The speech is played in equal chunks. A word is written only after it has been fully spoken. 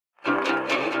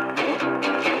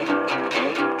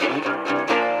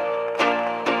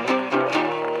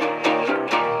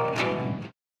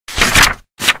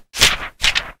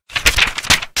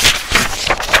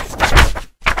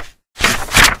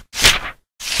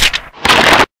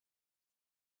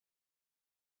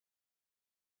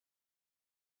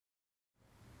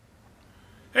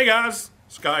Hey guys,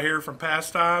 Scott here from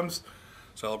Pastimes,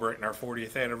 celebrating our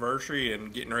 40th anniversary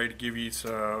and getting ready to give you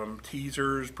some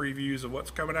teasers, previews of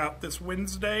what's coming out this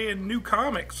Wednesday and new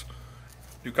comics.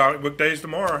 New comic book days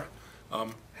tomorrow.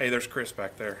 Hey, there's Chris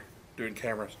back there doing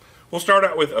cameras. We'll start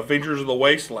out with Avengers of the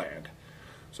Wasteland.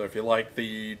 So if you like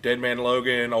the Dead Man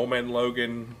Logan, Old Man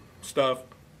Logan stuff,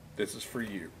 this is for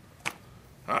you.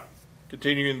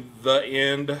 Continuing the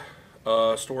end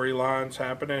storylines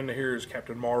happening. Here's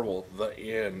Captain Marvel, the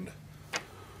end.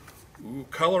 Ooh,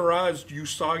 colorized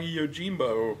Usagi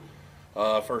Yojimbo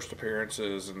first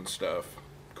appearances and stuff.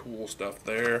 Cool stuff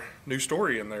there. New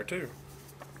story in there too.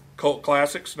 Cult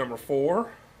Classics #4,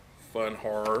 fun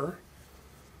horror.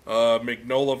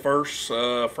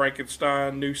 Magnolaverse,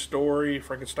 Frankenstein new story,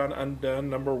 Frankenstein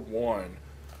Undone #1.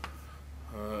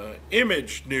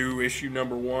 Image new issue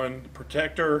 #1, The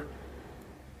Protector.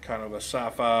 Kind of a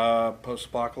sci-fi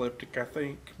post-apocalyptic, I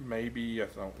think. Maybe, I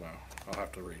don't know. I'll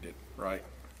have to read it, right?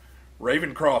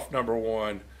 Ravencroft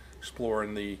 #1,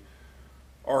 exploring the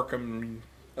Arkham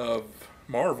of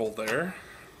Marvel there.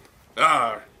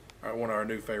 One of our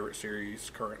new favorite series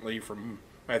currently from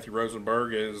Matthew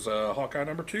Rosenberg is Hawkeye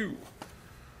 #2.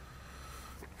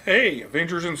 Hey,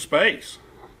 Avengers in Space.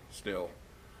 Still.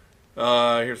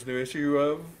 Here's a new issue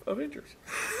of Avengers.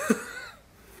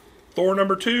 Thor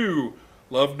 #2.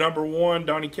 Love #1.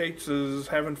 Donny Cates is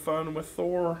having fun with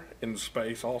Thor in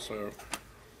space also.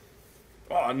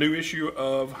 A new issue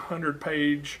of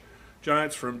 100-page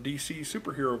Giants from DC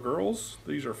Superhero Girls.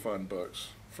 These are fun books.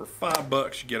 For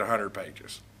 $5 you get 100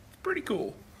 pages. It's pretty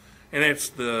cool. And it's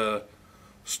the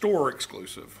store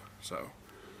exclusive. So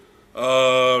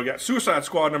we got Suicide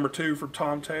Squad #2 from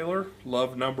Tom Taylor.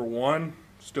 Love #1.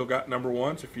 Still got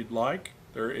 #1s if you'd like.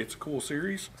 It's a cool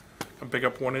series. Come pick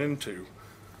up 1 and 2.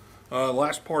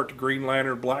 Last part to Green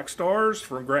Lantern Black Stars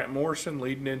from Grant Morrison,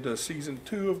 leading into Season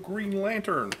 2 of Green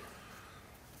Lantern.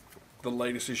 The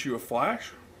latest issue of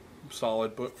Flash.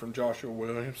 Solid book from Joshua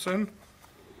Williamson.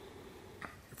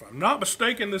 If I'm not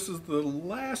mistaken, this is the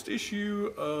last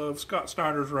issue of Scott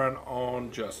Snyder's run on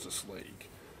Justice League.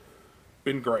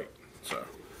 Been great. So,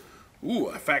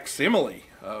 a facsimile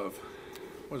of,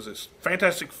 what is this?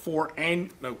 Fantastic Four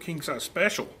and King Size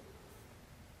Special.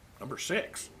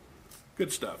 #6.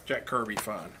 Good stuff. Jack Kirby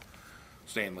fun.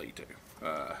 Stan Lee too.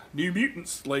 New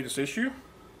Mutants latest issue.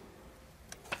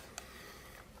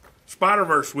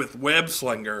 Spider-Verse with Web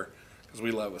Slinger, because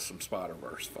we love us some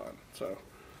Spider-Verse fun. So,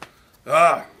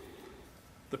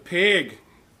 the pig,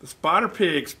 the Spider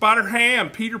Pig, Spider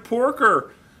Ham, Peter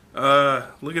Porker.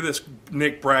 Look at this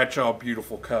Nick Bradshaw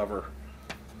beautiful cover.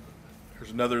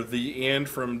 There's another The End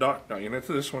from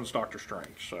this one's Doctor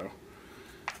Strange. So.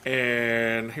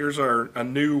 And here's a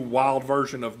new wild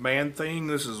version of Man-Thing.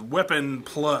 This is Weapon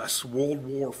Plus World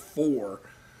War IV.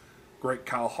 Great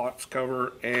Kyle Hotz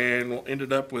cover. And we'll end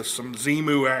it up with some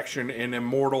Zemu action in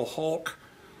Immortal Hulk.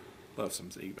 Love some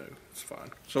Zemu. It's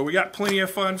fun. So we got plenty of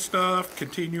fun stuff.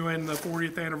 Continuing the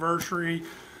 40th anniversary.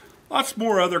 Lots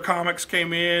more other comics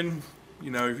came in. You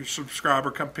know, if you're a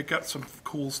subscriber, come pick up some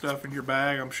cool stuff in your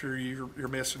bag. I'm sure you're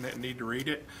missing it and need to read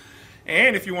it.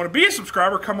 And if you want to be a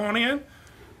subscriber, come on in.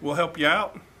 We'll help you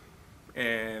out,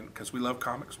 and because we love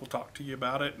comics, we'll talk to you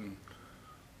about it, and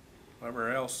whatever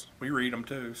else. We read them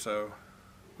too, so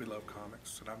we love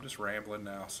comics. And I'm just rambling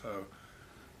now, so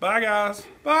bye guys.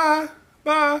 Bye.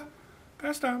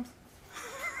 Pastimes.